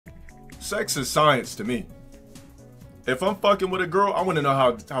Sex is science to me. If I'm fucking with a girl, I want to know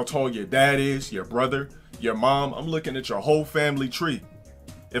how tall your dad is, your brother, your mom. I'm looking at your whole family tree.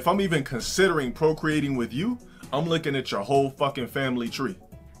 If I'm even considering procreating with you, I'm looking at your whole fucking family tree.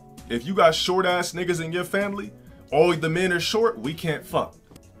 If you got short ass niggas in your family, all the men are short, we can't fuck.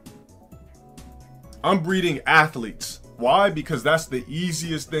 I'm breeding athletes. Why? Because that's the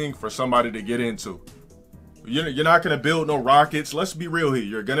easiest thing for somebody to get into. You're not gonna build no rockets. Let's be real here.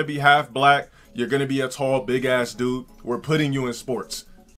 You're gonna be half black. You're gonna be a tall, big ass dude. We're putting you in sports.